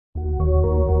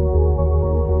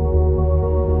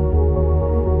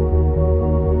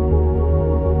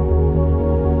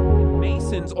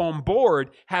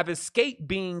board have escaped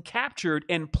being captured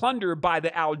and plundered by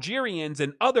the Algerians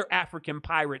and other African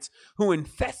pirates who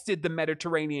infested the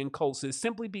Mediterranean coasts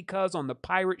simply because on the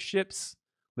pirate ships,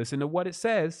 listen to what it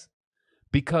says,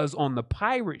 because on the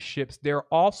pirate ships, there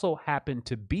also happened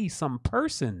to be some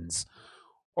persons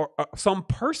or some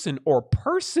person or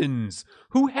persons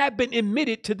who had been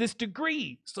admitted to this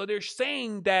degree. So they're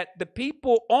saying that the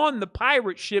people on the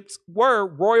pirate ships were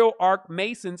Royal Ark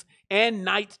Masons and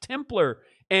Knights Templar.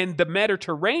 And the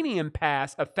Mediterranean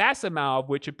pass, a facsimile,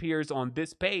 which appears on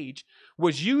this page,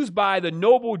 was used by the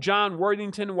noble John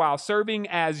Worthington while serving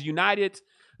as United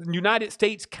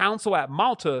States Consul at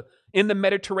Malta in the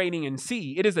Mediterranean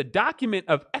Sea. It is a document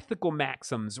of ethical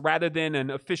maxims rather than an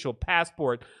official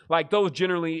passport. Like those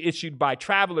generally issued by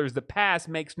travelers, the pass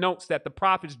makes notes that the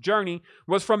prophet's journey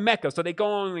was from Mecca. So they go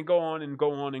on and go on and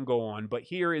go on and go on. But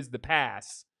here is the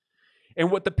pass. And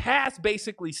what the pass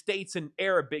basically states in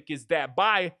Arabic is that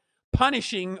by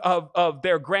punishing of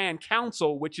their Grand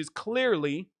Council, which is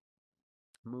clearly,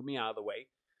 move me out of the way,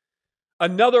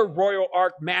 another Royal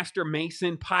Ark Master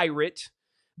Mason pirate,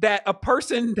 that a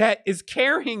person that is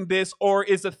carrying this or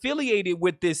is affiliated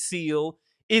with this seal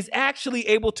is actually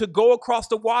able to go across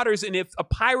the waters. And if a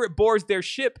pirate boards their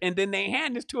ship and then they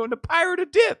hand this to him, the pirate a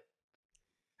dip.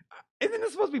 Isn't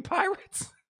this supposed to be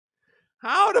pirates?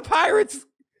 How are the pirates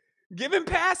giving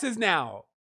passes now?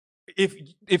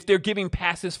 If they're giving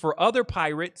passes for other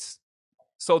pirates.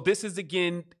 So this is,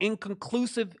 again,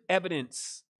 inconclusive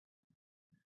evidence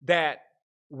that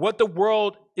what the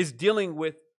world is dealing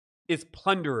with is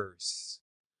plunderers.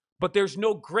 But there's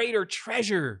no greater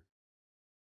treasure.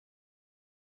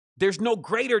 There's no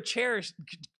greater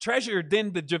treasure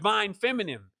than the divine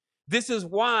feminine. This is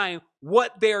why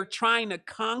what they're trying to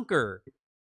conquer,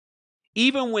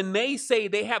 even when they say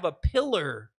they have a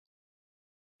pillar,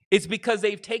 it's because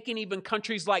they've taken even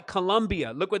countries like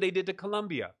Colombia. Look what they did to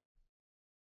Colombia.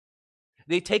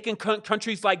 They've taken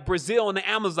countries like Brazil and the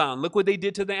Amazon. Look what they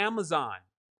did to the Amazon.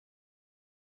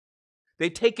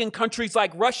 They've taken countries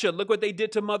like Russia. Look what they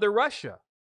did to Mother Russia.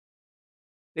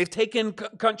 They've taken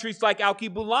countries like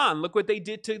Alkebulan. Look what they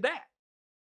did to that.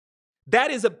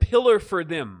 That is a pillar for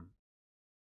them.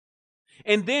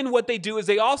 And then what they do is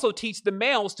they also teach the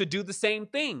males to do the same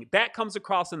thing. That comes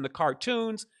across in the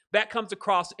cartoons. That comes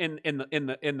across in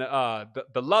the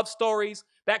love stories.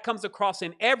 That comes across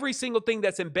in every single thing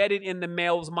that's embedded in the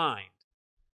male's mind.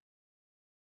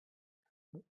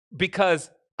 Because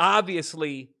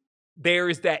obviously there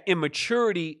is that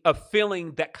immaturity of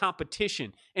feeling that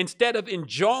competition. Instead of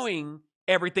enjoying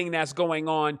everything that's going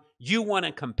on, you want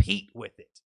to compete with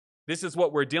it. This is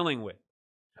what we're dealing with.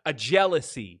 A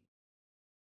jealousy.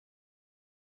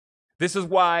 This is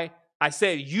why I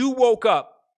said you woke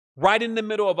up right in the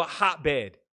middle of a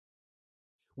hotbed.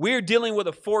 We're dealing with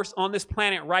a force on this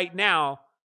planet right now.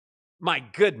 My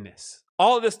goodness.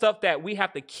 All of the stuff that we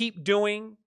have to keep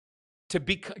doing to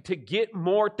get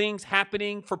more things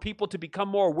happening for people to become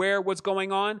more aware of what's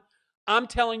going on. I'm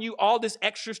telling you, all this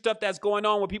extra stuff that's going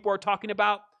on, what people are talking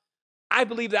about, I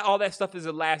believe that all that stuff is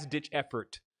a last-ditch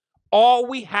effort. All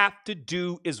we have to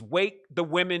do is wake the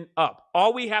women up.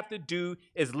 All we have to do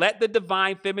is let the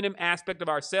divine feminine aspect of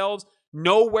ourselves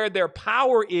know where their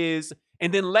power is,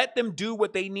 and then let them do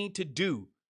what they need to do.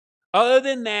 Other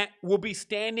than that, we'll be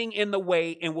standing in the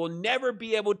way and we'll never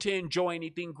be able to enjoy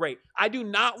anything great. I do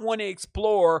not want to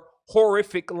explore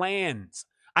horrific lands.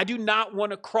 I do not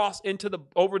want to cross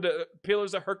over the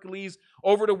Pillars of Hercules,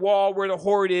 over the wall where the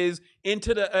horde is,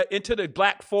 into the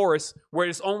Black Forest where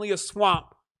it's only a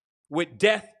swamp with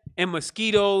death and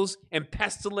mosquitoes and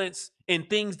pestilence and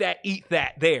things that eat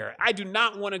that there. I do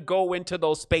not want to go into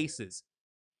those spaces.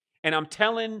 And I'm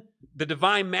telling the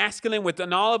divine masculine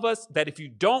within all of us that if you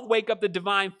don't wake up the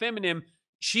divine feminine,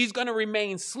 she's going to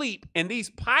remain asleep. And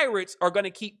these pirates are going to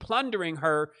keep plundering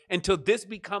her until this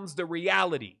becomes the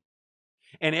reality.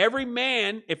 And every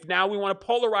man, if now we want to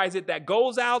polarize it, that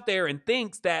goes out there and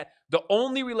thinks that the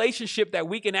only relationship that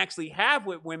we can actually have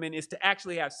with women is to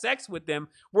actually have sex with them,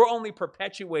 we're only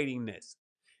perpetuating this.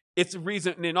 It's a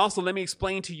reason. And also, let me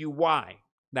explain to you why.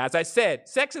 Now, as I said,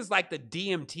 sex is like the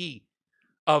DMT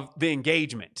of the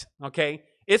engagement, okay?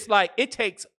 It's like it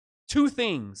takes two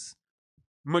things: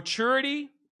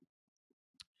 maturity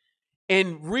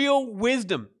and real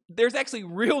wisdom. There's actually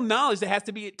real knowledge that has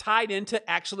to be tied into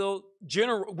actual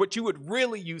general, what you would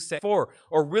really use sex for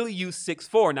or really use sex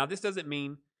for. Now, this doesn't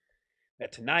mean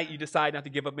that tonight you decide not to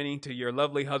give up any to your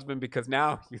lovely husband because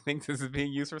now you think this is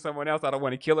being used for someone else. I don't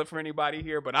want to kill it for anybody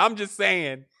here, but I'm just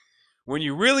saying, when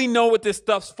you really know what this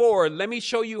stuff's for, let me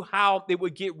show you how it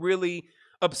would get really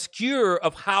obscure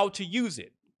of how to use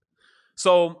it.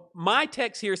 So my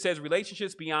text here says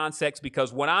relationships beyond sex,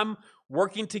 because what I'm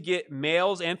working to get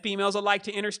males and females alike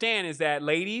to understand is that,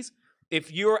 ladies,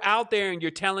 if you're out there and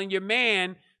you're telling your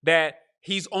man that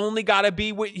he's only going to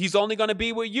be with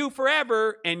you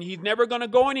forever and he's never going to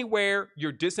go anywhere,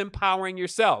 you're disempowering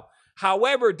yourself.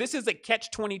 However, this is a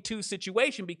catch-22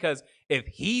 situation, because if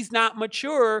he's not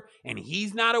mature and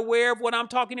he's not aware of what I'm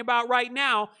talking about right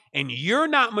now, and you're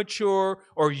not mature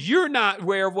or you're not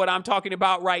aware of what I'm talking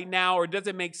about right now, or it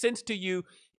doesn't make sense to you,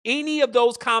 any of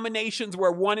those combinations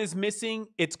where one is missing,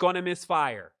 it's going to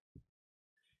misfire.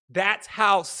 That's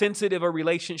how sensitive a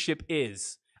relationship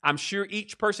is. I'm sure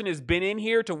each person has been in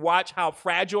here to watch how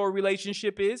fragile a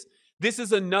relationship is. This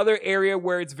is another area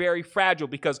where it's very fragile,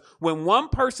 because when one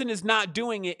person is not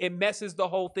doing it, it messes the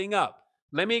whole thing up.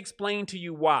 Let me explain to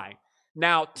you why.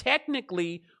 Now,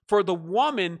 technically, for the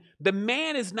woman, the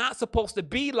man is not supposed to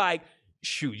be like,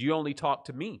 shoot, you only talk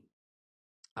to me.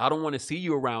 I don't want to see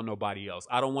you around nobody else.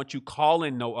 I don't want you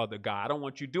calling no other guy. I don't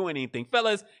want you doing anything.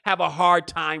 Fellas have a hard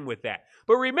time with that.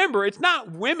 But remember, it's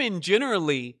not women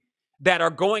generally that are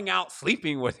going out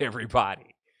sleeping with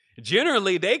everybody.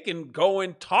 Generally, they can go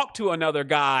and talk to another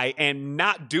guy and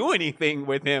not do anything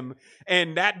with him,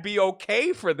 and that be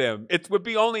okay for them. It would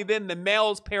be only then the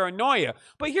male's paranoia.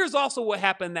 But here's also what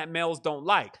happened that males don't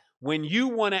like. When you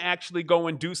want to actually go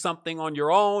and do something on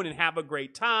your own and have a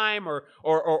great time,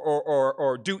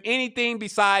 or do anything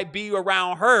beside be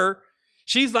around her,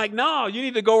 she's like, no, you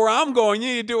need to go where I'm going.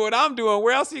 You need to do what I'm doing.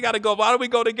 Where else you got to go? Why don't we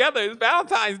go together? It's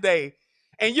Valentine's Day.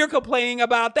 And you're complaining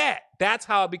about that. That's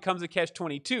how it becomes a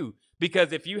catch-22.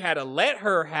 Because if you had to let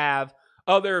her have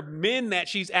other men that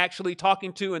she's actually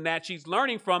talking to and that she's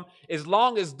learning from, as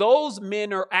long as those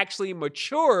men are actually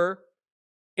mature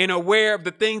and aware of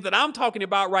the things that I'm talking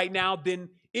about right now, then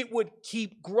it would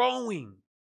keep growing.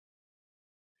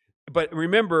 But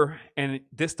remember, and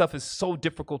this stuff is so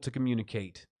difficult to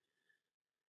communicate,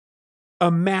 a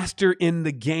master in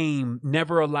the game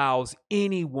never allows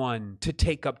anyone to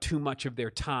take up too much of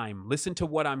their time. Listen to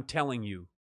what I'm telling you.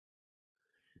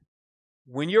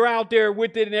 When you're out there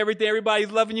with it and everything,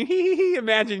 everybody's loving you.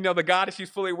 Imagine, the goddess,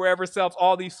 she's fully aware of herself.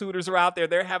 All these suitors are out there.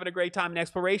 They're having a great time in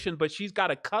exploration, but she's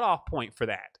got a cutoff point for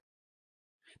that.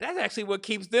 That's actually what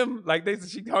keeps them,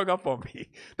 she hung up on me.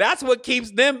 That's what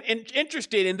keeps them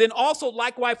interested. And then also,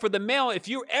 likewise, for the male, if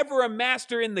you're ever a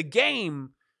master in the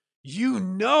game, you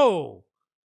know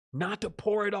not to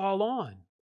pour it all on.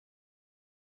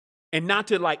 And not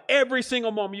to every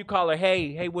single moment you call her,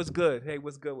 hey, what's good? Hey,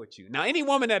 what's good with you? Now, any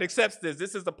woman that accepts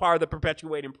this is the part of the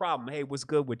perpetuating problem. Hey, what's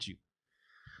good with you?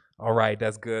 All right,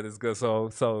 that's good. It's good.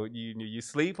 So you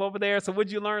sleep over there? So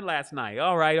what'd you learn last night?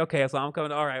 All right, okay. So I'm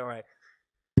coming. All right. All right,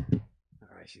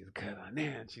 she's good. Oh,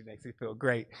 man, she makes me feel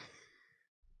great.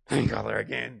 I call her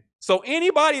again. So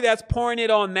anybody that's pouring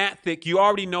it on that thick, you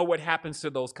already know what happens to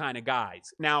those kind of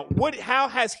guys. Now, how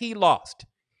has he lost?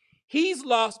 He's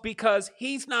lost because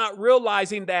he's not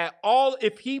realizing that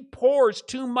if he pours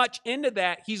too much into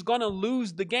that, he's going to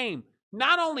lose the game.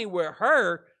 Not only with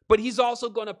her, but he's also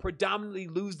going to predominantly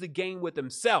lose the game with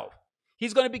himself.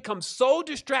 He's going to become so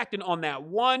distracted on that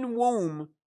one womb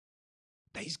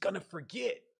that he's going to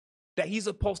forget that he's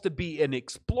supposed to be an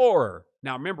explorer.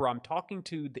 Now, remember, I'm talking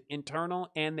to the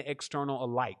internal and the external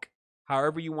alike,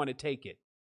 however you want to take it.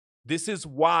 This is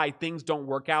why things don't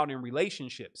work out in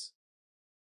relationships.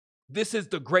 This is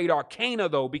the great arcana,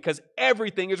 though, because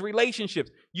everything is relationships.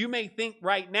 You may think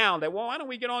right now that, well, why don't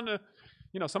we get on to,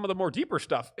 some of the more deeper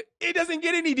stuff? It doesn't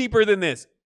get any deeper than this.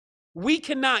 We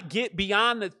cannot get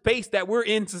beyond the space that we're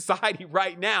in society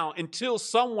right now until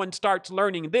someone starts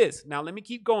learning this. Now, let me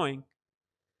keep going.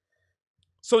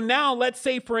 So now let's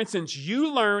say, for instance,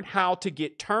 you learn how to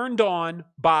get turned on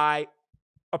by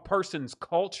a person's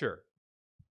culture,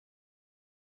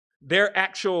 their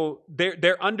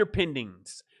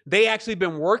underpinnings. They actually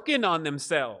been working on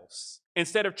themselves.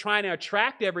 Instead of trying to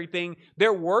attract everything,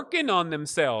 they're working on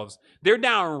themselves. They're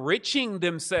now enriching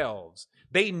themselves.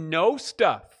 They know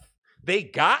stuff. They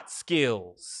got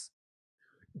skills.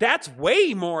 That's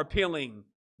way more appealing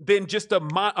than just a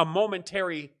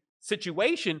momentary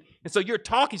situation. And so you're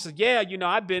talking, so yeah,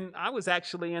 I was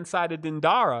actually inside of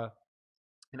Dindara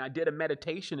and I did a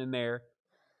meditation in there.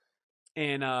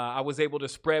 And I was able to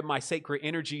spread my sacred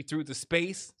energy through the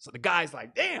space. So the guy's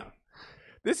like, damn,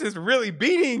 this is really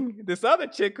beating this other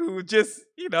chick who just,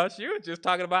 she was just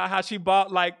talking about how she bought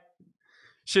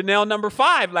Chanel No.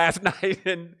 5 last night.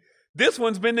 And this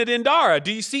one's been to Dindara.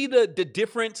 Do you see the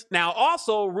difference? Now,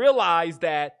 also realize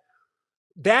that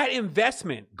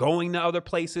investment, going to other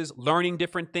places, learning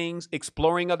different things,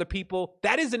 exploring other people,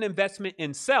 that is an investment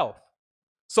in self.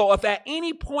 So if at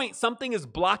any point something is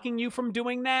blocking you from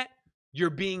doing that, You're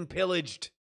being pillaged.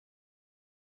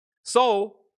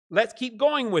 So let's keep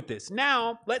going with this.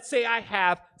 Now, let's say I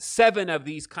have 7 of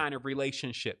these kind of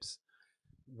relationships.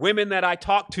 Women that I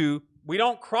talk to, we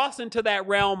don't cross into that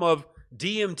realm of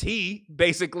DMT,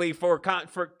 basically, for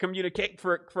communicate,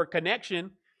 for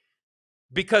connection,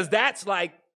 because that's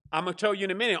like, I'm going to tell you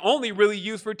in a minute, only really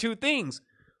used for 2 things.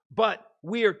 But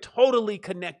we are totally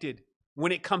connected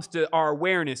when it comes to our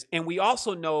awareness. And we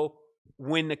also know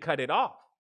when to cut it off.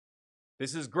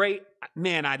 This is great.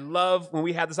 Man, I love when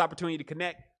we have this opportunity to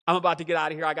connect. I'm about to get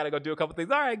out of here. I got to go do a couple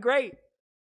things. All right, great.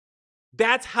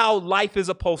 That's how life is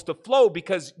supposed to flow,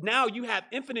 because now you have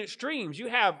infinite streams. You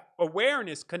have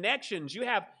awareness, connections. You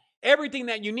have everything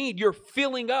that you need. You're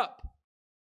filling up,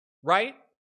 right?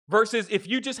 Versus if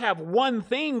you just have one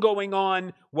thing going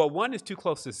on, well, 1 is too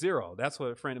close to 0. That's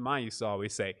what a friend of mine used to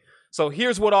always say. So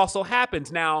here's what also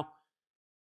happens. Now,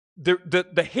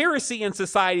 the heresy in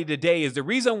society today is the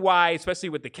reason why, especially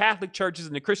with the Catholic churches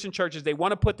and the Christian churches, they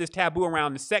want to put this taboo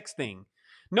around the sex thing.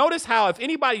 Notice how if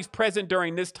anybody's present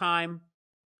during this time,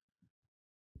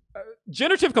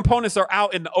 generative components are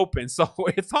out in the open. So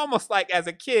it's almost like as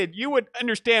a kid, you would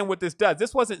understand what this does.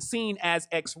 This wasn't seen as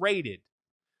X-rated.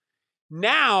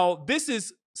 Now, this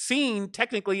is seen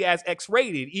technically as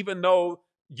X-rated, even though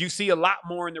you see a lot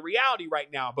more in the reality right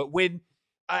now. But when,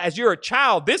 as you're a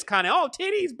child, this kind of, oh,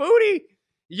 titties, booty,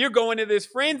 you're going to this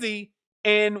frenzy.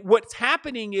 And what's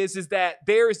happening is that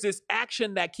there is this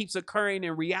action that keeps occurring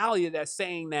in reality that's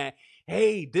saying that,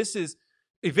 hey, this is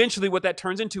eventually what that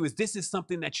turns into is this is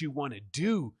something that you want to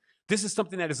do. This is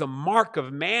something that is a mark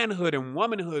of manhood and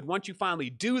womanhood. Once you finally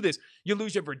do this, you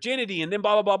lose your virginity and then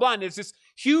blah, blah, blah, blah. And there's this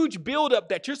huge buildup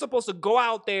that you're supposed to go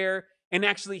out there and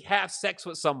actually have sex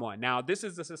with someone. Now, this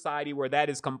is a society where that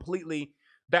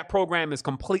program is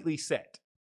completely set.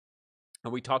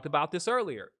 And we talked about this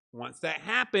earlier. Once that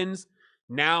happens,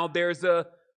 now there's a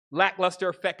lackluster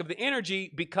effect of the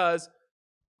energy because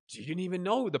you didn't even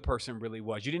know who the person really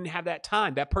was. You didn't have that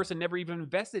time. That person never even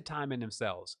invested time in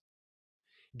themselves.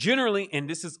 Generally, and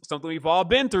this is something we've all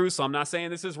been through, so I'm not saying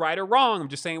this is right or wrong. I'm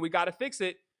just saying we got to fix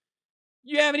it.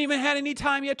 You haven't even had any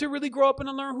time yet to really grow up and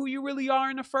to learn who you really are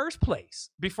in the first place.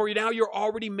 You're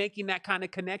already making that kind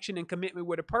of connection and commitment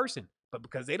with a person. But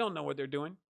because they don't know what they're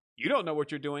doing, you don't know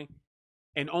what you're doing,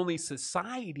 and only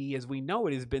society, as we know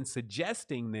it, has been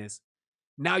suggesting this.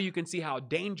 Now you can see how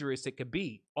dangerous it could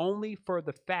be, only for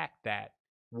the fact that,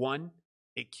 1,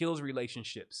 it kills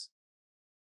relationships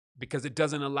because it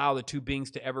doesn't allow the 2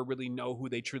 beings to ever really know who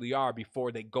they truly are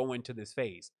before they go into this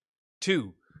phase.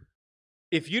 2,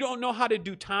 if you don't know how to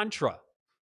do Tantra,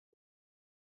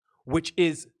 which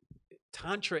is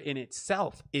Tantra in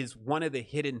itself is one of the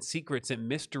hidden secrets and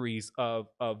mysteries of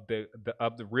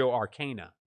the real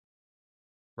arcana,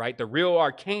 right? The real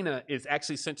arcana is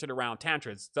actually centered around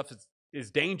Tantra. Stuff is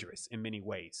dangerous in many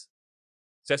ways,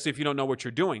 especially if you don't know what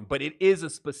you're doing. But it is a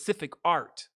specific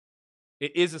art.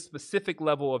 It is a specific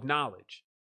level of knowledge.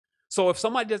 So if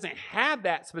somebody doesn't have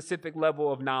that specific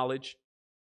level of knowledge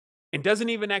and doesn't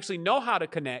even actually know how to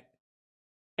connect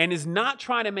and is not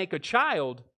trying to make a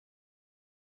child,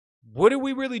 what are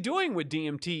we really doing with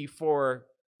DMT for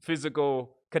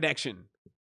physical connection?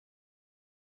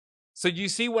 So you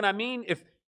see what I mean?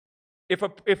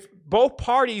 If both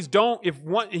parties don't, if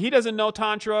one, he doesn't know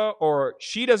Tantra or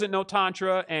she doesn't know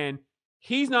Tantra and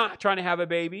he's not trying to have a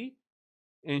baby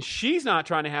and she's not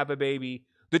trying to have a baby,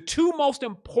 the 2 most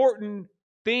important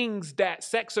things that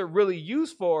sex are really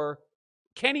used for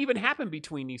can't even happen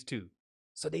between these 2.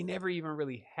 So they never even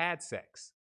really had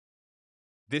sex.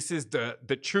 This is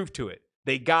the truth to it.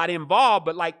 They got involved,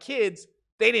 but like kids,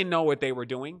 they didn't know what they were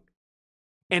doing.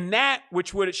 And that,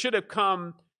 which should have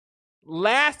come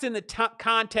last in the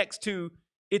context to,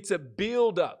 it's a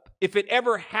buildup. If it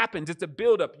ever happens, it's a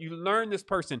buildup. You learn this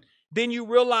person. Then you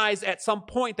realize at some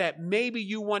point that maybe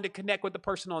you want to connect with the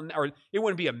person on, or it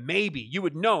wouldn't be a maybe. You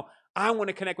would know, I want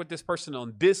to connect with this person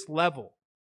on this level.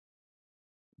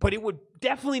 But it would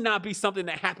definitely not be something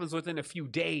that happens within a few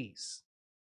days.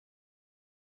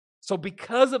 So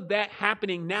because of that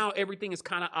happening, now everything is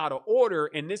kind of out of order.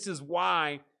 And this is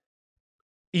why,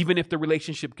 even if the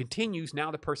relationship continues,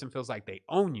 now the person feels like they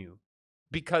own you.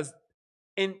 Because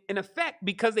in effect,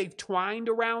 because they've twined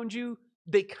around you,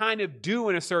 they kind of do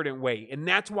in a certain way. And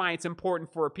that's why it's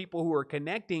important for people who are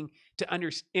connecting to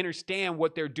understand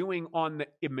what they're doing on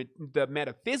the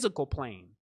metaphysical plane.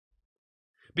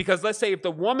 Because let's say if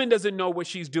the woman doesn't know what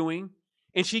she's doing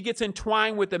and she gets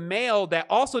entwined with a male that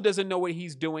also doesn't know what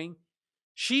he's doing,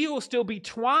 she will still be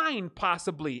twined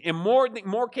possibly. In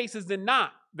more cases than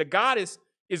not, the goddess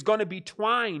is going to be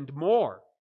twined more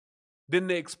than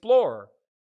the explorer.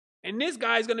 And this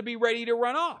guy is going to be ready to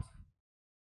run off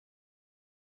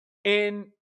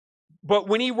But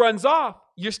when he runs off,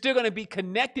 you're still going to be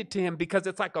connected to him because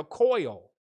it's like a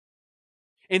coil.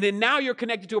 And then now you're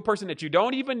connected to a person that you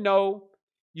don't even know.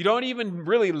 You don't even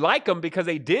really like them because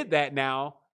they did that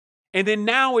now. And then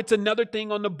now it's another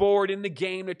thing on the board in the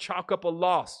game to chalk up a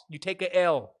loss. You take a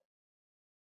L.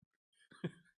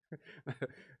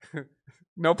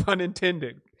 No pun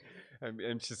intended. I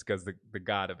mean, it's just because the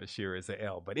god of Ashira is a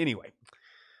L. But anyway,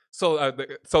 so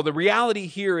the reality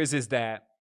here is that,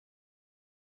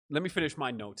 let me finish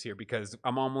my notes here because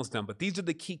I'm almost done. But these are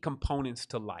the key components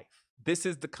to life. This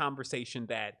is the conversation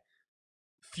that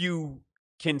few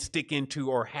can stick into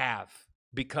or have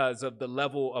because of the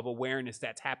level of awareness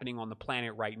that's happening on the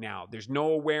planet right now. There's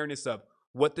no awareness of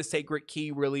what the sacred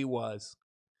key really was,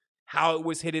 how it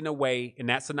was hidden away, and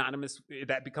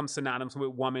that becomes synonymous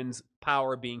with woman's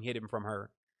power being hidden from her.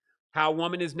 How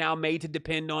woman is now made to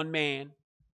depend on man.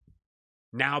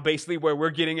 Now basically where we're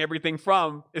getting everything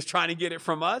from is trying to get it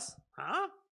from us. Huh?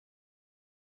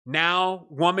 Now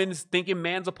woman's thinking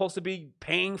man's supposed to be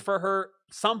paying for her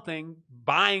something,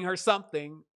 buying her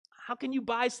something. How can you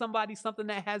buy somebody something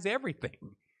that has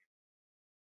everything?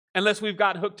 Unless we've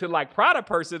got hooked to like Prada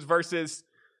purses versus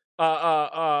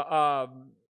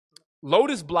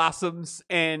lotus blossoms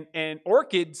and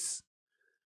orchids.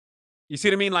 You see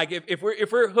what I mean? Like if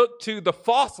we're hooked to the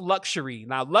false luxury.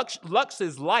 Now lux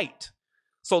is light.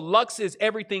 So lux is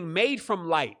everything made from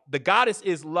light. The goddess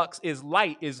is lux, is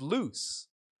light, is loose.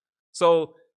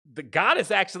 So the goddess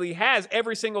actually has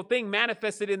every single thing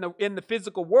manifested in the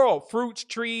physical world, fruits,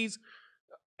 trees,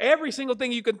 every single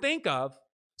thing you can think of.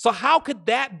 So how could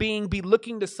that being be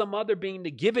looking to some other being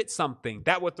to give it something?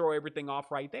 That would throw everything off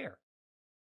right there.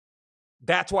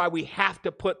 That's why we have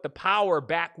to put the power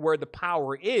back where the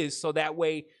power is, so that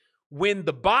way when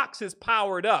the box is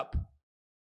powered up,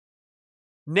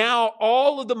 now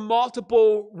all of the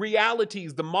multiple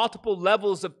realities, the multiple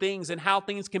levels of things and how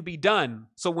things can be done.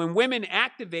 So when women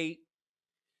activate,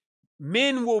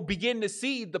 men will begin to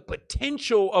see the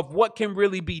potential of what can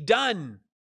really be done.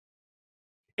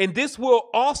 And this will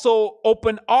also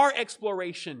open our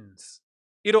explorations.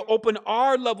 It'll open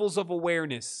our levels of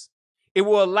awareness. It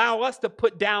will allow us to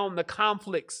put down the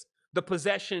conflicts, the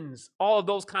possessions, all of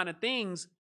those kind of things,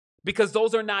 because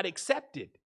those are not accepted.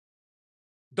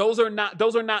 Those are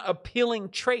not appealing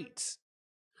traits.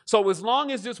 So as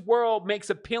long as this world makes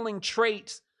appealing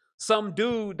traits, some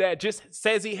dude that just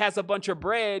says he has a bunch of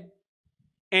bread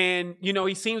and,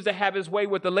 he seems to have his way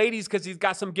with the ladies because he's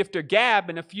got some gift or gab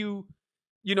and a few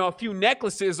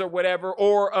necklaces or whatever,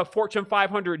 or a Fortune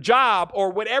 500 job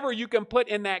or whatever you can put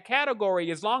in that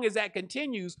category, as long as that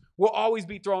continues, we'll always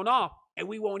be thrown off. And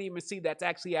we won't even see that's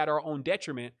actually at our own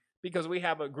detriment, because we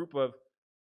have a group of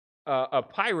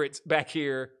pirates back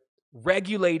here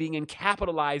regulating and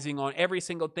capitalizing on every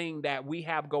single thing that we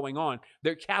have going on.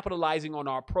 They're capitalizing on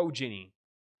our progeny.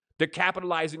 They're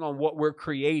capitalizing on what we're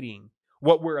creating,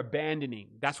 what we're abandoning.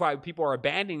 That's why people are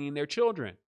abandoning their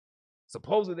children.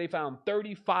 Supposedly they found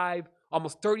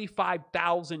almost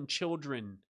 35,000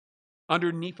 children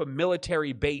underneath a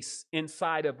military base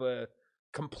inside of a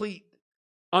complete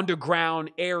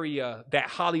underground area that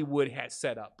Hollywood had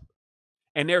set up.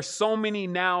 And there's so many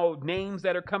now names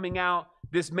that are coming out.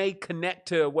 This may connect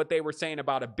to what they were saying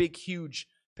about a big, huge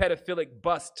pedophilic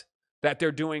bust that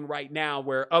they're doing right now,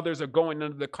 where others are going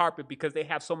under the carpet because they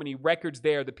have so many records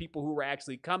there, the people who were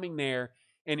actually coming there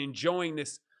and enjoying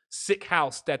this sick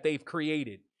house that they've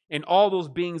created, and all those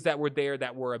beings that were there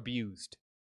that were abused.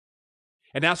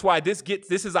 And that's why this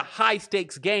is a high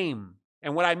stakes game.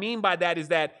 And what I mean by that is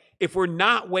that if we're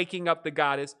not waking up the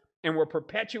goddess and we're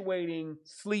perpetuating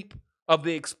sleep of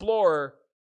the explorer,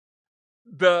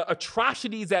 the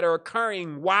atrocities that are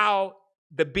occurring while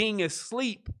the being is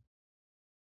asleep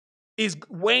is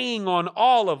weighing on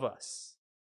all of us.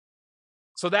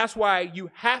 So that's why you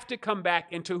have to come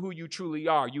back into who you truly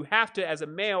are. You have to, as a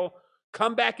male,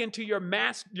 come back into your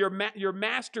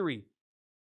mastery.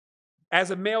 As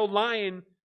a male lion,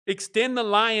 extend the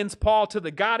lion's paw to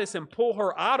the goddess and pull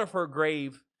her out of her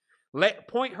grave.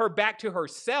 Point her back to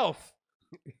herself.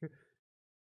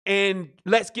 And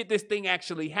let's get this thing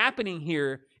actually happening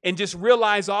here. And just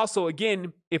realize also,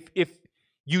 again, if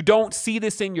you don't see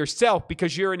this in yourself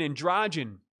because you're an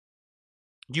androgen,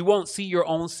 you won't see your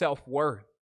own self-worth.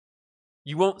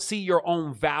 You won't see your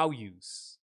own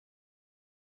values.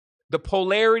 The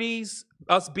polarities,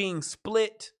 us being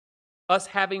split, us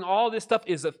having all this stuff,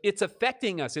 it's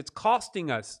affecting us. It's costing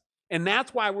us. And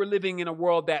that's why we're living in a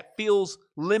world that feels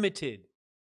limited.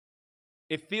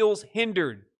 It feels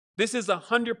hindered. This is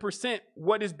 100%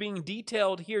 what is being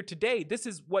detailed here today. This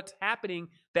is what's happening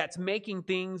that's making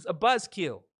things a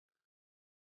buzzkill.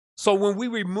 So when we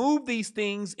remove these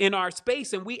things in our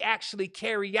space and we actually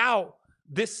carry out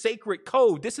this sacred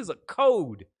code, this is a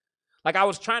code. Like I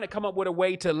was trying to come up with a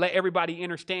way to let everybody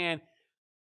understand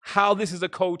how this is a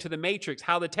code to the matrix,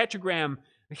 how the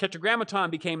tetragrammaton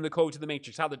became the code to the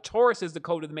matrix, how the torus is the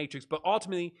code to the matrix, but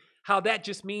ultimately how that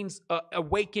just means a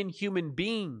awakened human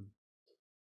being.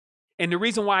 And the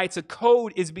reason why it's a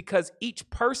code is because each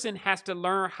person has to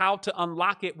learn how to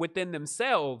unlock it within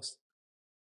themselves.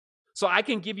 So I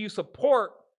can give you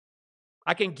support,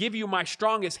 I can give you my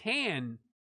strongest hand,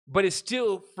 but it's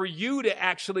still for you to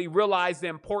actually realize the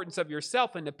importance of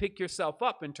yourself and to pick yourself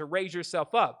up and to raise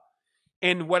yourself up.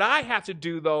 And what I have to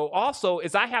do, though, also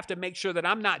is I have to make sure that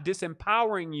I'm not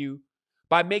disempowering you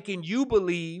by making you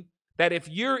believe that if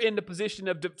you're in the position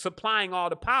of supplying all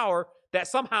the power, that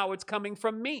somehow it's coming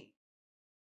from me.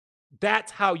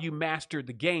 That's how you master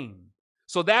the game.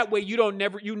 So that way you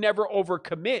never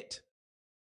overcommit.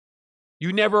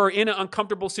 You never are in an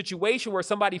uncomfortable situation where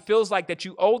somebody feels like that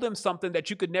you owe them something that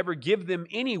you could never give them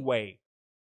anyway.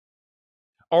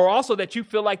 Or also that you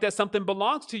feel like that something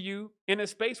belongs to you in a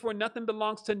space where nothing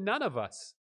belongs to none of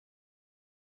us.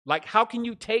 Like, how can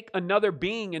you take another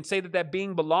being and say that that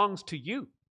being belongs to you?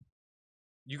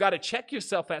 You got to check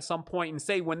yourself at some point and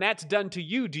say, when that's done to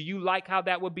you, do you like how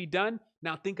that would be done?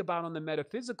 Now think about on the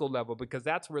metaphysical level, because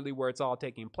that's really where it's all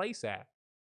taking place at.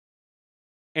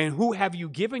 And who have you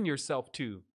given yourself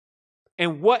to?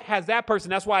 And what has that person?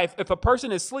 That's why if a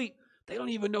person is asleep, they don't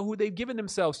even know who they've given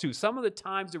themselves to. Some of the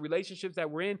times, the relationships that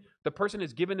we're in, the person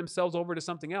has given themselves over to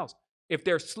something else. If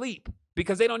they're asleep,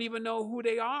 because they don't even know who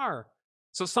they are.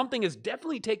 So something is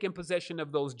definitely taking possession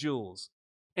of those jewels.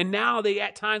 And now they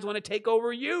at times want to take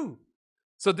over you.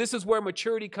 So this is where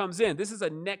maturity comes in. This is the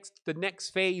next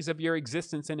phase of your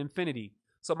existence in infinity.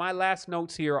 So my last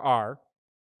notes here are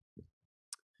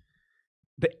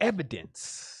the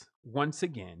evidence, once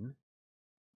again,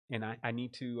 and I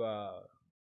need to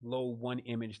load one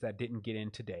image that didn't get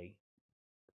in today.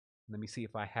 Let me see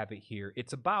if I have it here.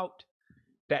 It's about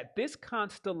that this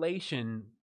constellation,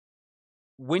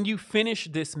 when you finish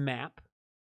this map,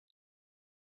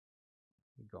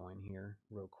 go in here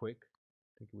real quick.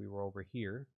 I think we were over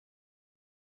here.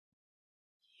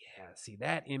 Yeah, see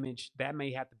that image, that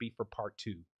may have to be for part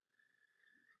 2.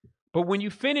 But when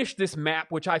you finish this map,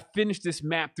 which I finished this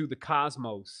map through the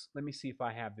cosmos, let me see if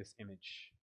I have this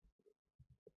image.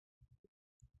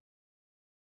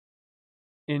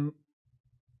 In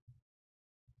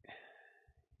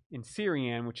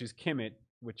Syrian, which is Kemet,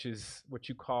 which is what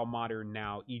you call modern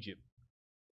now Egypt,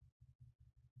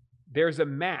 there's a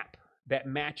map that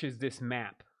matches this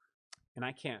map. And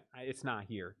I can't, it's not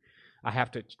here. I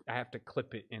have to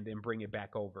clip it and then bring it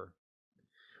back over.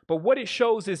 But what it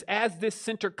shows is as this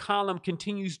center column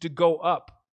continues to go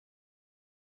up,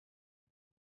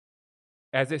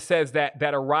 as it says that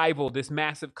arrival, this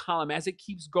massive column, as it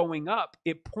keeps going up,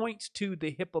 it points to the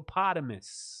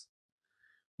hippopotamus,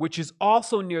 which is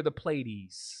also near the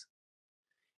Pleiades.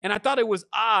 And I thought it was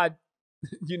odd,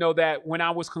 that when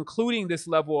I was concluding this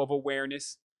level of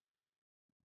awareness,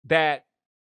 that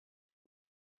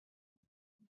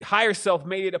higher self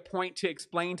made it a point to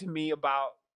explain to me about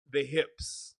the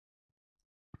hips,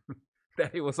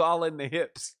 that it was all in the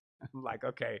hips. I'm like,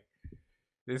 okay,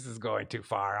 this is going too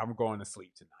far. I'm going to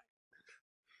sleep tonight.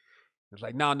 It's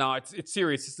like, no, it's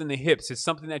serious. It's in the hips. It's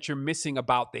something that you're missing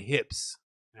about the hips.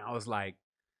 And I was like,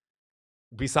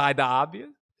 beside the obvious?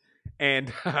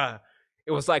 And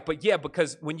it was like, but yeah,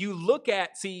 because when you look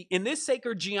at, in this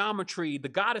sacred geometry, the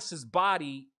goddess's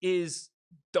body is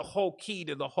the whole key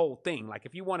to the whole thing. Like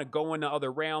if you want to go into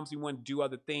other realms, you want to do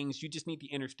other things, you just need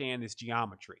to understand this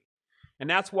geometry. And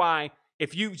that's why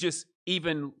if you just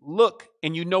even look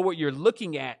and you know what you're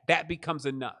looking at, that becomes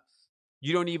enough.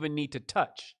 You don't even need to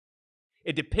touch.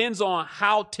 It depends on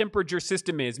how tempered your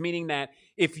system is, meaning that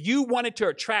if you wanted to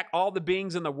attract all the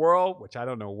beings in the world, which I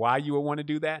don't know why you would want to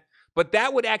do that, but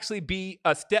that would actually be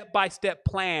a step-by-step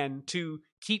plan to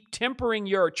keep tempering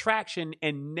your attraction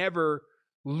and never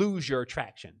lose your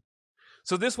attraction.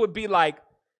 So this would be like,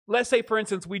 let's say, for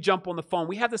instance, we jump on the phone.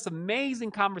 We have this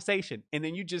amazing conversation, and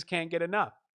then you just can't get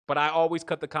enough. But I always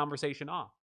cut the conversation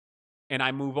off, and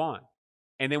I move on.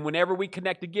 And then whenever we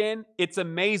connect again, it's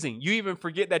amazing. You even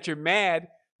forget that you're mad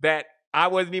that I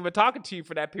wasn't even talking to you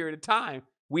for that period of time.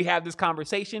 We have this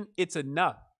conversation. It's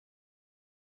enough.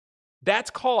 That's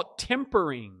called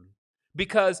tempering.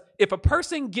 Because if a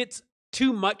person gets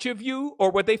too much of you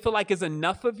or what they feel like is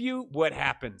enough of you, what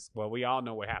happens? Well, we all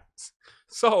know what happens.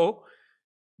 So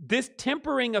this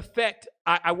tempering effect,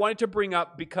 I wanted to bring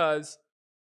up because,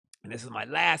 and this is my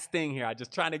last thing here. I'm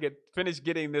just trying to finish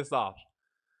getting this off.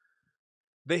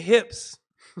 The hips.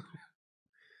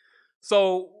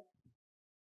 So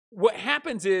what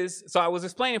happens is, so I was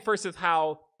explaining first is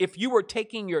how if you were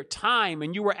taking your time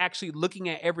and you were actually looking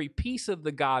at every piece of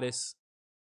the goddess,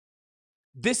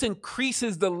 this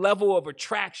increases the level of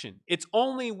attraction. It's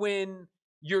only when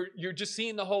you're just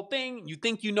seeing the whole thing, you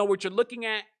think you know what you're looking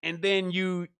at, and then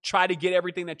you try to get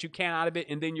everything that you can out of it,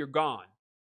 and then you're gone.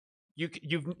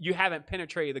 You haven't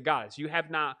penetrated the goddess. You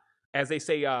have not, as they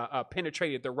say,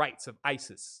 penetrated the rites of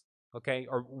Isis, okay,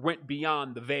 or went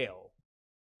beyond the veil,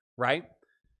 right?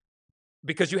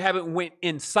 Because you haven't went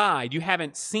inside. You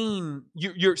haven't seen.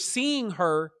 You're seeing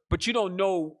her, but you don't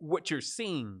know what you're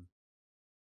seeing.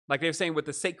 Like they're saying with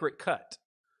the sacred cut.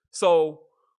 So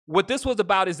what this was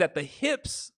about is that the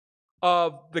hips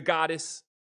of the goddess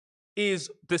is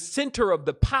the center of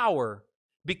the power,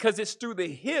 because it's through the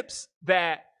hips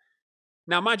that,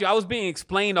 now mind you, I was being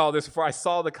explained all this before I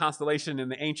saw the constellation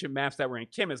and the ancient maps that were in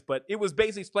Chemist, but it was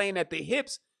basically explained that the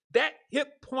hips, that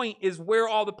hip point is where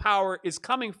all the power is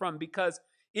coming from, because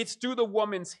it's through the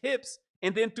woman's hips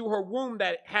and then through her womb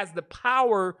that has the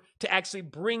power to actually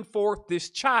bring forth this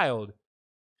child.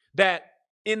 That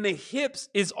in the hips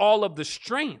is all of the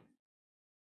strength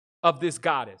of this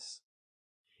goddess.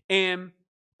 And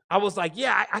I was like,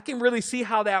 yeah, I can really see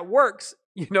how that works.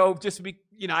 Just to be,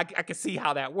 I can see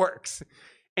how that works.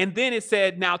 And then it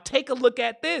said, now take a look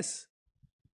at this.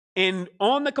 And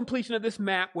on the completion of this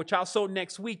map, which I'll show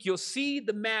next week, you'll see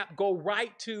the map go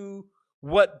right to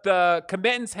what the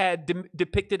combatants had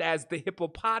depicted as the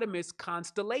hippopotamus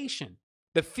constellation,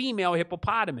 the female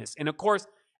hippopotamus. And of course,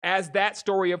 as that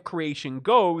story of creation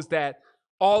goes, that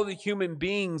all the human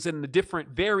beings and the different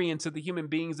variants of the human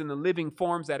beings and the living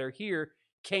forms that are here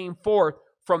came forth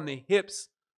from the hips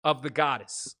of the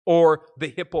goddess, or the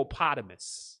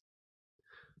hippopotamus.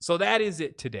 So that is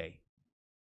it today.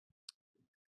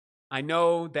 I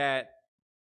know that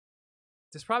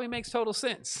this probably makes total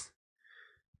sense.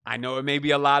 I know it may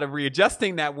be a lot of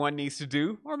readjusting that one needs to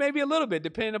do, or maybe a little bit,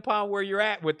 depending upon where you're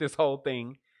at with this whole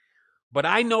thing. But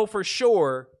I know for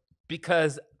sure,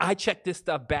 because I check this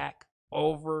stuff back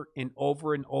over and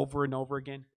over and over and over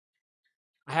again.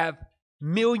 I have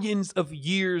millions of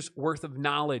years worth of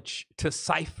knowledge to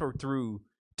cipher through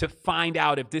to find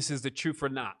out if this is the truth or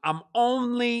not. I'm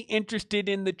only interested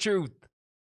in the truth.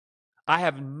 I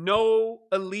have no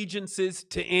allegiances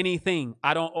to anything.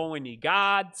 I don't owe any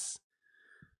gods.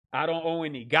 I don't owe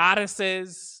any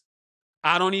goddesses.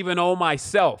 I don't even owe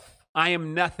myself. I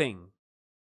am nothing.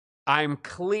 I'm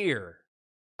clear.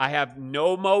 I have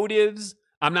no motives.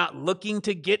 I'm not looking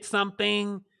to get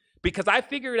something, because I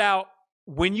figured out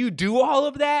when you do all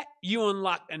of that, you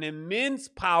unlock an immense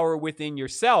power within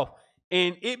yourself,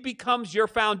 and it becomes your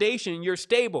foundation. You're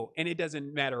stable, and it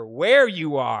doesn't matter where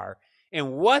you are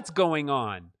and what's going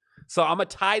on. So I'm going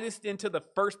to tie this into the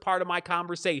first part of my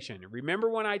conversation. Remember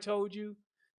when I told you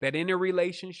that in a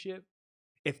relationship,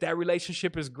 if that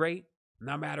relationship is great,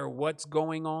 no matter what's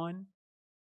going on,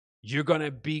 you're going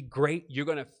to be great. You're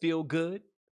going to feel good.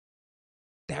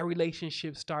 That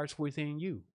relationship starts within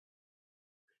you.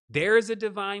 There is a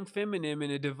divine feminine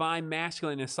and a divine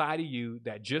masculine inside of you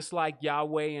that, just like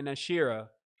Yahweh and Asherah,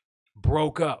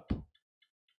 broke up.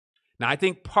 Now, I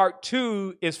think part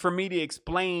 2 is for me to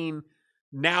explain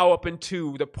now up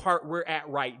into the part we're at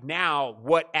right now,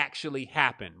 what actually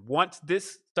happened. Once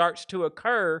this starts to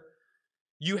occur,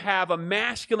 you have a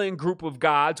masculine group of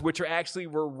gods, which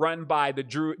were run by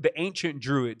the ancient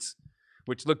druids,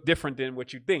 which look different than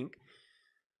what you think.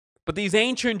 But these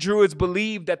ancient druids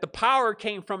believed that the power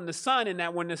came from the sun, and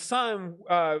that when the sun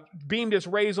beamed its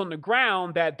rays on the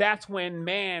ground, that's when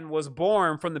man was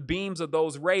born from the beams of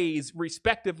those rays,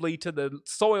 respectively to the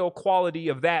soil quality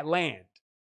of that land.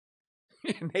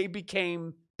 And they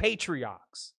became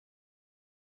patriarchs.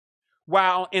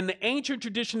 While in the ancient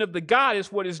tradition of the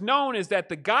goddess, what is known is that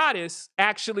the goddess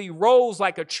actually rose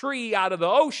like a tree out of the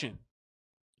ocean.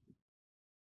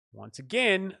 Once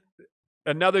again,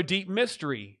 another deep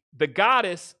mystery. The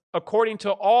goddess, according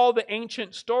to all the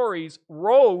ancient stories,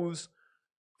 rose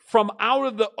from out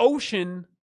of the ocean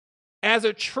as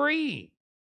a tree.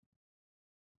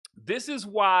 This is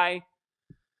why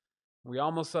we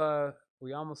almost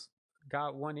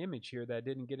got one image here that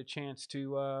didn't get a chance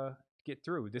to get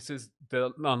through. This is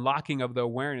the unlocking of the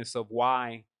awareness of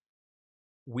why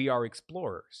we are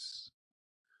explorers.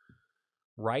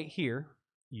 Right here,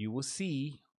 you will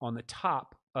see on the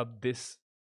top of this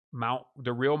Mount,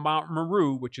 the real Mount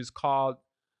Meru, which is called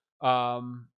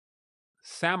Samara,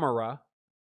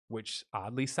 which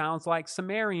oddly sounds like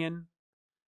Sumerian.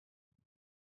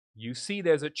 You see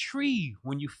there's a tree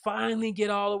when you finally get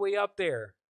all the way up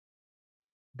there.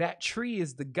 That tree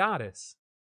is the goddess.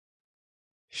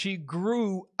 She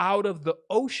grew out of the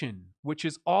ocean, which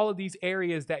is all of these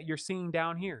areas that you're seeing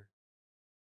down here.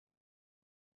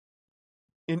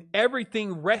 And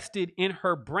everything rested in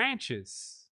her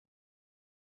branches.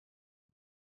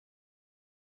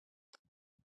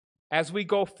 As we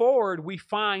go forward, we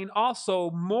find also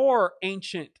more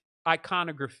ancient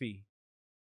iconography.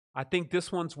 I think this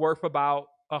one's worth about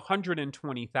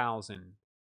 120,000.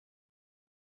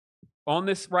 On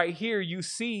this right here, you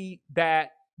see that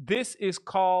this is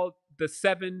called the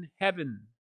seven heaven.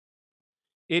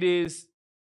 It is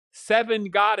seven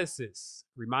goddesses.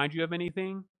 Remind you of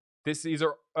anything? This is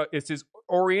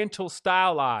Oriental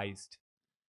stylized.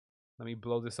 Let me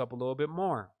blow this up a little bit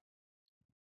more.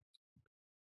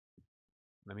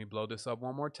 Let me blow this up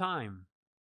one more time.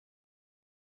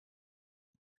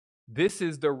 This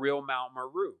is the real Mount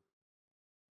Meru.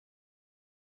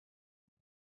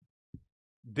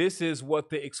 This is what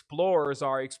the explorers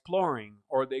are exploring,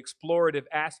 or the explorative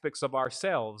aspects of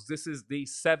ourselves. This is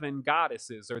these seven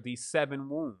goddesses, or these seven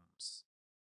wombs.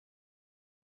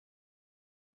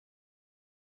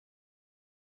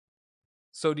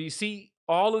 So do you see,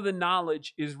 all of the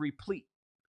knowledge is replete.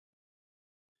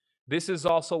 This is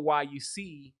also why you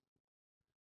see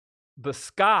the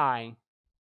sky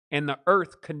and the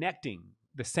earth connecting.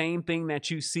 The same thing that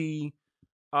you see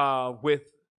with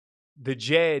the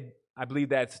Jed, I believe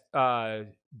that's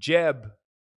Jeb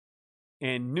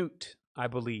and Newt, I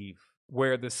believe,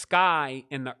 where the sky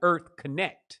and the earth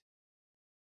connect.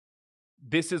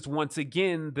 This is once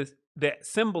again that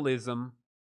symbolism,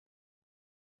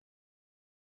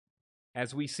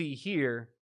 as we see here.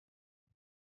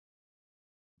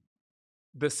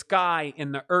 The sky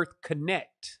and the earth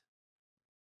connect.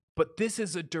 But this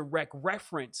is a direct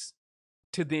reference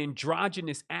to the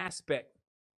androgynous aspect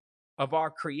of our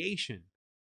creation.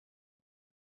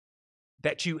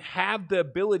 That you have the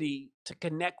ability to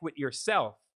connect with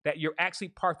yourself, that you're actually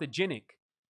parthogenic,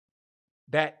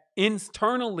 that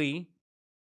internally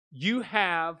you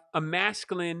have a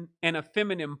masculine and a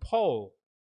feminine pole.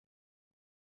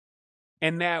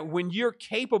 And that when you're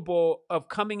capable of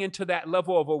coming into that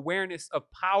level of awareness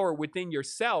of power within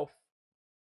yourself,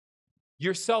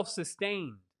 you're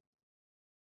self-sustained.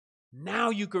 Now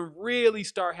you can really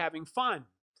start having fun.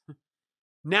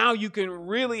 Now you can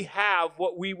really have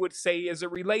what we would say is a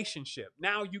relationship.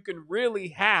 Now you can really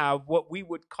have what we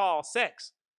would call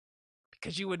sex,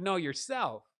 because you would know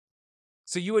yourself.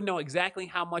 So you would know exactly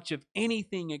how much of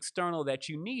anything external that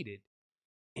you needed.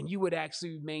 And you would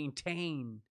actually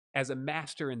maintain as a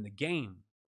master in the game.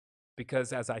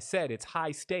 Because as I said, it's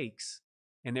high stakes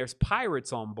and there's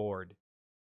pirates on board.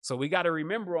 So we got to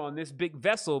remember on this big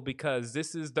vessel, because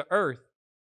this is the earth.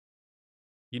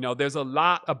 You know, there's a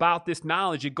lot about this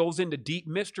knowledge. It goes into deep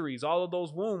mysteries. All of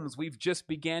those wombs we've just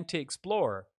began to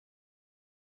explore.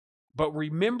 But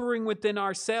remembering within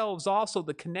ourselves also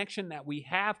the connection that we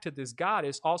have to this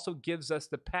goddess also gives us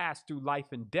the path through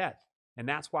life and death. And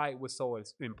that's why it was so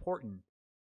important.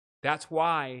 That's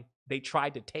why they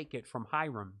tried to take it from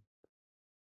Hiram.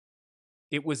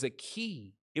 It was a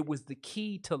key. It was the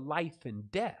key to life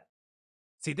and death.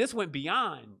 See, this went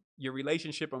beyond your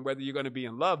relationship and whether you're going to be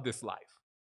in love this life.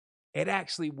 It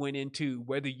actually went into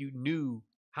whether you knew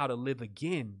how to live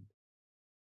again.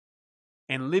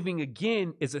 And living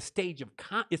again is a stage of,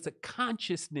 it's a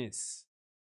consciousness.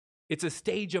 It's a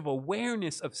stage of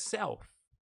awareness of self.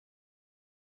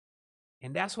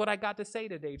 And that's what I got to say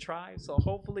today, Tribe. So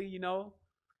hopefully, you know,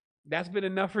 that's been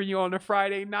enough for you on a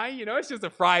Friday night. You know, it's just a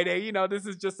Friday. You know, this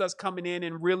is just us coming in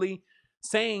and really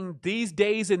saying these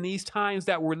days and these times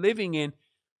that we're living in,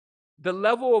 the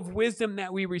level of wisdom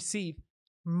that we receive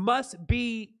must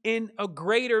be in a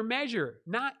greater measure,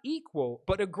 not equal,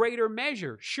 but a greater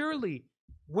measure. Surely,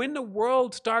 when the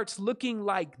world starts looking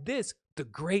like this, the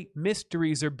great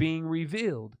mysteries are being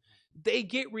revealed. They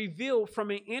get revealed from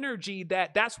an energy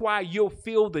that's why you'll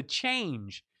feel the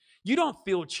change. You don't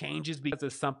feel changes because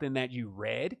of something that you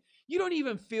read. You don't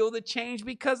even feel the change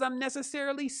because I'm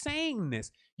necessarily saying this.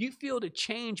 You feel the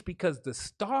change because the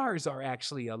stars are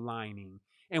actually aligning.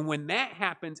 And when that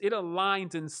happens, it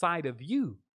aligns inside of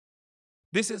you.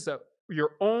 This is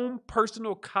your own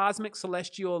personal cosmic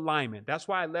celestial alignment. That's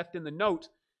why I left in the notes.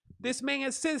 This may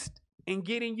assist in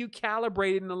getting you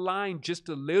calibrated and aligned just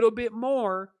a little bit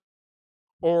more,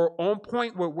 or on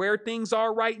point with where things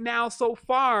are right now so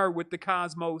far with the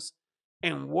cosmos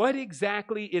and what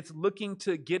exactly it's looking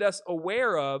to get us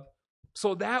aware of,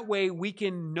 so that way we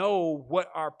can know what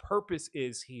our purpose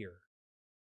is here.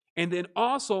 And then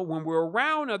also when we're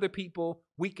around other people,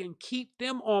 we can keep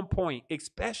them on point,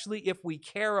 especially if we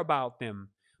care about them,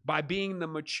 by being the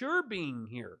mature being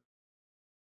here.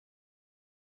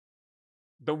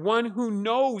 The one who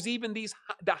knows even the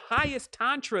highest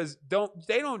tantras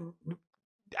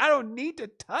I don't need to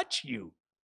touch you.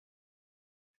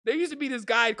 There used to be this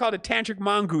guy called a tantric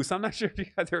mongoose. I'm not sure if you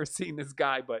guys ever seen this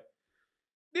guy, but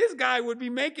this guy would be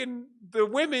making the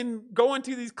women go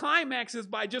into these climaxes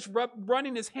by just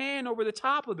running his hand over the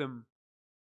top of them.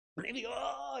 And they'd be,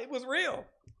 oh, it was real.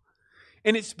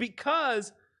 And it's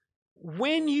because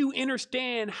when you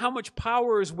understand how much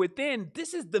power is within,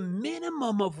 this is the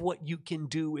minimum of what you can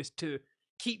do is to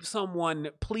keep someone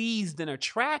pleased and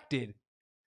attracted.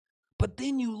 But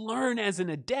then you learn as an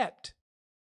adept,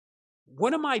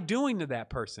 what am I doing to that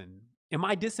person? Am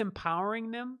I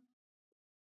disempowering them?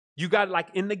 You got like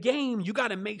in the game, you got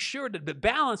to make sure that the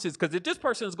balance is, because if this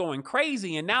person is going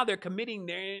crazy and now they're committing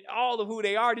all of who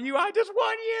they are to you, I just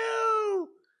want you.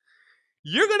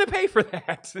 You're going to pay for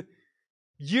that.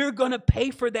 You're going to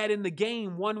pay for that in the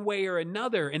game one way or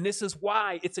another. And this is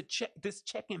why it's this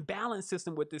check and balance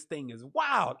system with this thing is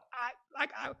wild.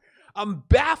 I'm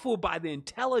baffled by the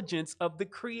intelligence of the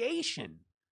creation.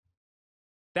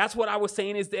 That's what I was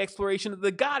saying is the exploration of the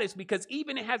goddess, because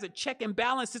even it has a check and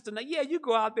balance system. Now, yeah, you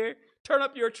go out there, turn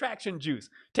up your attraction juice,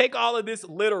 take all of this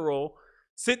literal,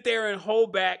 sit there and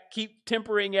hold back, keep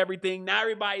tempering everything. Now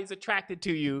everybody's attracted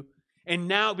to you. And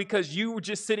now because you were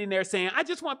just sitting there saying, I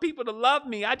just want people to love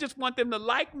me. I just want them to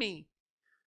like me.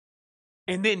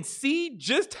 And then see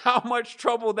just how much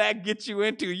trouble that gets you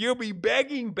into. You'll be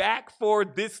begging back for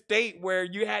this state where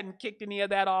you hadn't kicked any of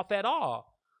that off at all.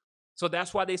 So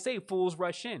that's why they say fools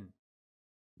rush in.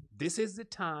 This is the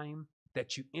time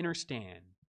that you understand.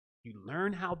 You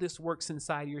learn how this works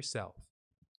inside yourself.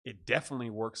 It definitely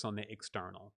works on the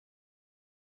external.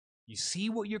 You see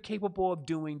what you're capable of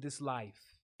doing this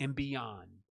life and beyond.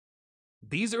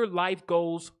 These are life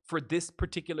goals for this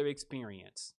particular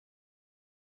experience.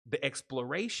 The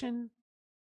exploration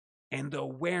and the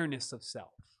awareness of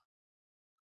self.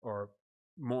 Or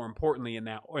more importantly, in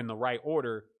the right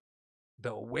order,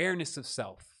 the awareness of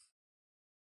self.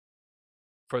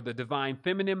 For the divine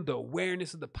feminine, the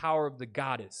awareness of the power of the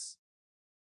goddess.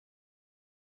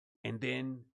 And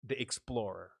then the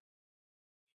explorer.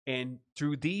 And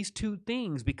through these two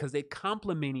things, because they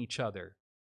complement each other,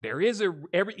 there is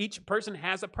each person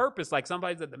has a purpose. Like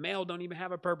somebody said, the male don't even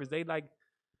have a purpose.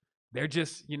 They're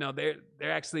just, they're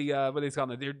actually, what do they call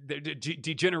them? They're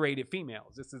degenerated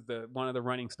females. This is one of the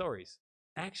running stories.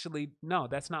 Actually, no,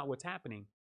 that's not what's happening.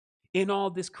 In all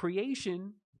this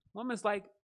creation, woman's like,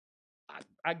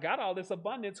 I got all this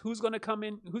abundance. Who's going to come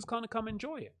in? Who's going to come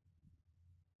enjoy it?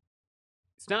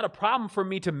 It's not a problem for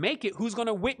me to make it. Who's going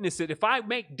to witness it? If I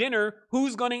make dinner,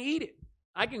 who's going to eat it?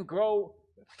 I can grow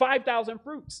 5,000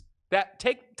 fruits that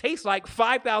taste like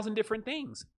 5,000 different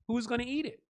things. Who's going to eat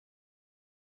it?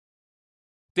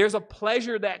 There's a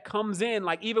pleasure that comes in,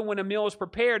 like even when a meal is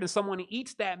prepared and someone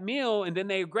eats that meal and then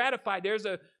they're gratified, there's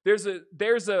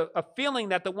a feeling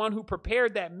that the one who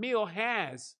prepared that meal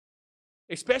has,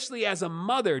 especially as a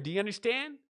mother. Do you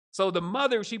understand? So the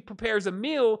mother, she prepares a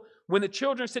meal. When the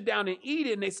children sit down and eat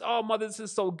it and they say, oh, mother, this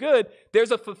is so good,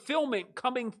 there's a fulfillment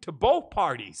coming to both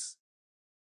parties.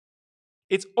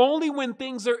 It's only when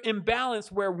things are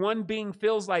imbalanced where one being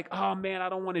feels like, oh man, I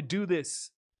don't want to do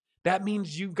this. That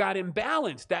means you've got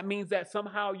imbalance. That means that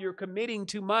somehow you're committing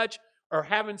too much or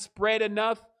haven't spread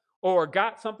enough or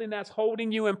got something that's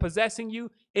holding you and possessing you.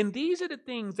 And these are the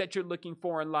things that you're looking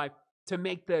for in life to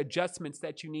make the adjustments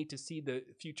that you need to see the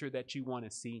future that you want to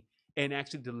see and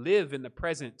actually to live in the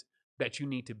present that you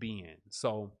need to be in.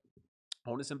 So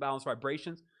wholeness and balance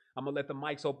vibrations. I'm going to let the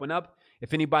mics open up.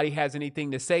 If anybody has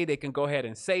anything to say, they can go ahead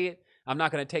and say it. I'm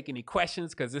not going to take any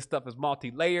questions because this stuff is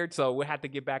multi-layered. So we'll have to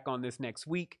get back on this next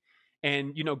week.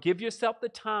 And, give yourself the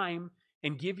time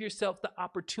and give yourself the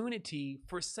opportunity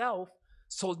for self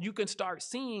so you can start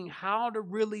seeing how to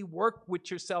really work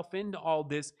with yourself into all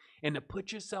this and to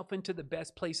put yourself into the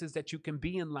best places that you can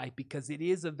be in life because it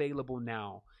is available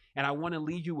now. And I want to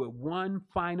leave you with one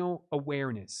final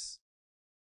awareness.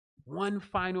 One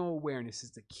final awareness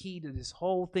is the key to this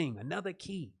whole thing. Another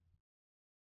key.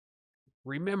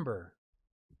 Remember,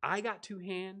 I got two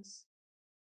hands.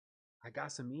 I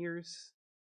got some ears.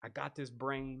 I got this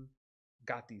brain,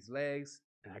 got these legs,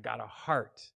 and I got a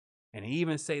heart. And I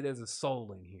even say there's a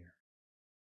soul in here.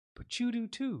 But you do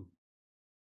too.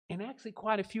 And actually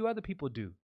quite a few other people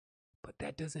do. But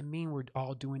that doesn't mean we're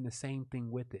all doing the same thing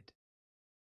with it.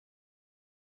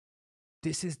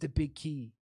 This is the big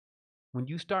key. When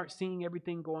you start seeing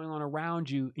everything going on around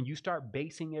you and you start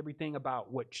basing everything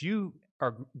about what you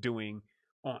are doing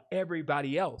on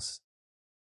everybody else,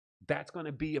 that's going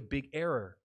to be a big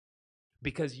error.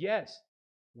 Because yes,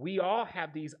 we all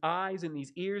have these eyes and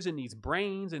these ears and these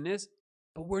brains and this,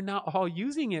 but we're not all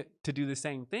using it to do the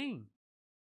same thing.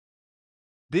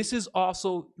 This is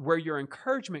also where your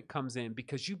encouragement comes in,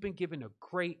 because you've been given a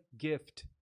great gift.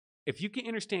 If you can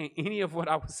understand any of what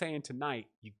I was saying tonight,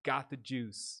 you got the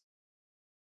juice.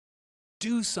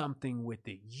 Do something with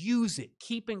it. Use it.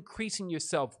 Keep increasing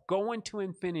yourself. Go into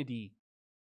infinity.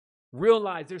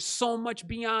 Realize there's so much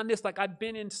beyond this. Like I've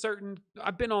been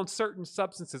on certain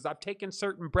substances. I've taken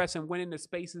certain breaths and went into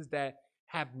spaces that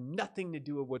have nothing to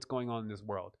do with what's going on in this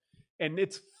world. And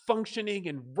it's functioning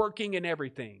and working and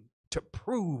everything to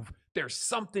prove there's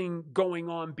something going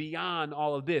on beyond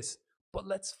all of this. But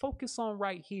let's focus on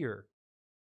right here,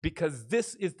 because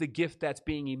this is the gift that's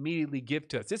being immediately given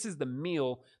to us. This is the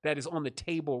meal that is on the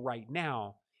table right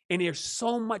now. And there's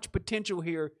so much potential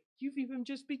here you've even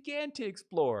just began to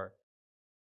explore.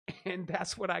 And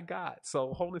that's what I got.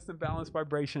 So wholeness and balance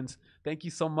vibrations. Thank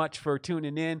you so much for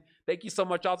tuning in. Thank you so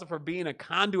much also for being a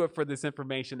conduit for this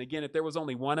information. Again, if there was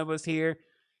only one of us here,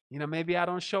 maybe I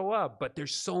don't show up, but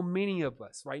there's so many of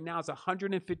us. Right now, it's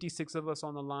 156 of us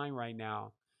on the line right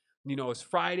now. It's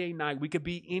Friday night. We could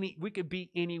be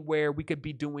anywhere. We could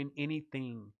be doing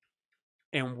anything.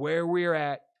 And where we're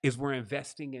at is we're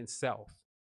investing in self.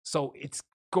 So it's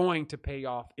going to pay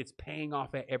off. It's paying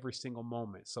off at every single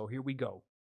moment. So here we go.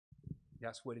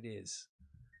 That's what it is.